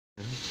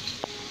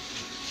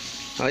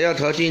好，要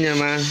投进了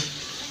吗？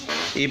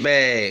预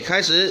备，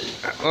开始。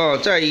哦，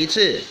再一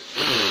次。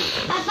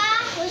爸爸，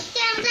我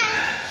现在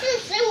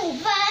45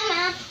分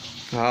吗？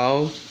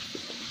好，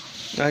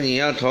那你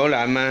要投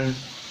篮吗？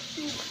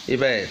预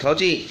备，投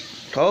进，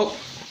投。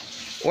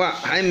哇，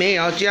还没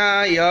有，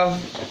加油！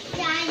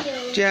加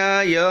油！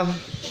加油！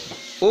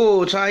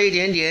哦，差一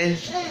点点。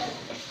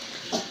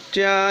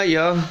加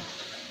油！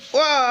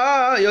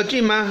哇，有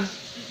进吗？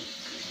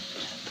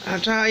啊，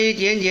差一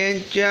点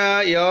点，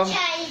加油！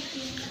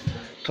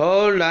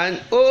投篮，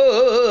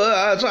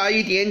哦，差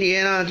一点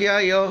点啊，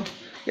加油！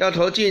要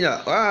投进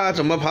了，哇，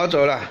怎么跑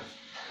走了？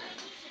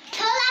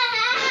投篮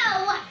还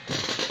好啊！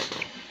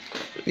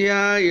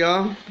加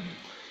油！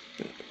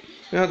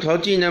要投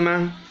进了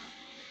吗？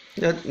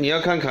你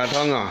要看卡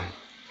通啊？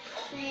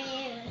没有。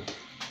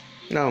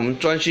那我们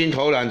专心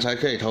投篮才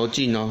可以投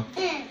进哦。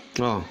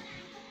哦。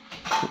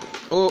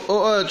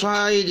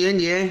差一点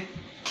点，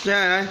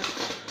再来，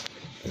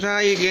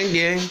差一点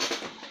点。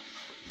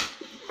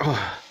哦，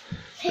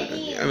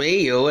没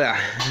有啦。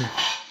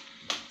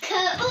可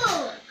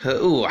恶！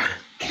可恶啊！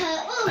可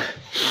恶！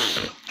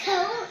可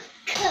恶！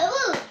可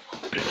恶！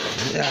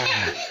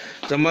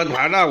怎么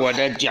跑到我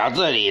的脚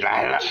这里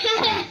来了？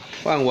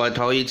换我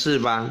投一次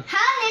吧。好，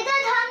你再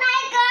投那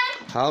一根。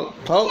好，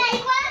投。下一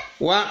关。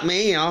哇，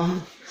没有。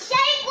下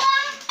一关。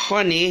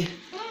换你。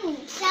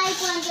下一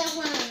关再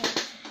换我。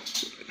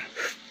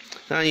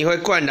那你会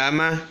灌篮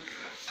吗？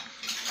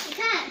你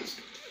看。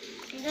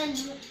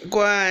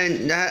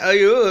灌篮，哎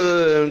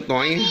呦，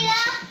短音。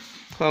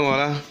换我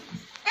了。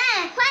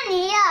换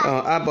你了。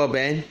哦，阿宝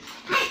贝。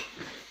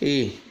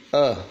1、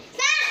2、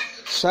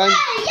3。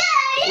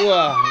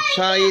哇，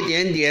差一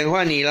点点，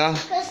换你了。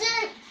可是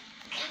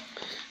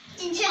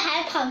进去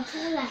还跑出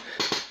来。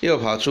又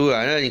跑出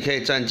来，那你可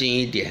以站近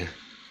一点。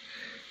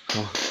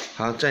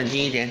好，站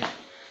近一点。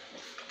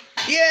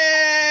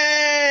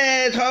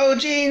耶，投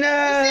进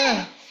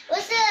了。我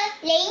是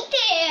0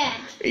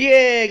点。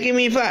耶 ，give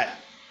me 5。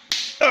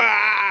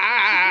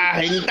哇，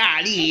很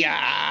大力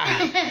呀！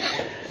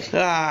啊。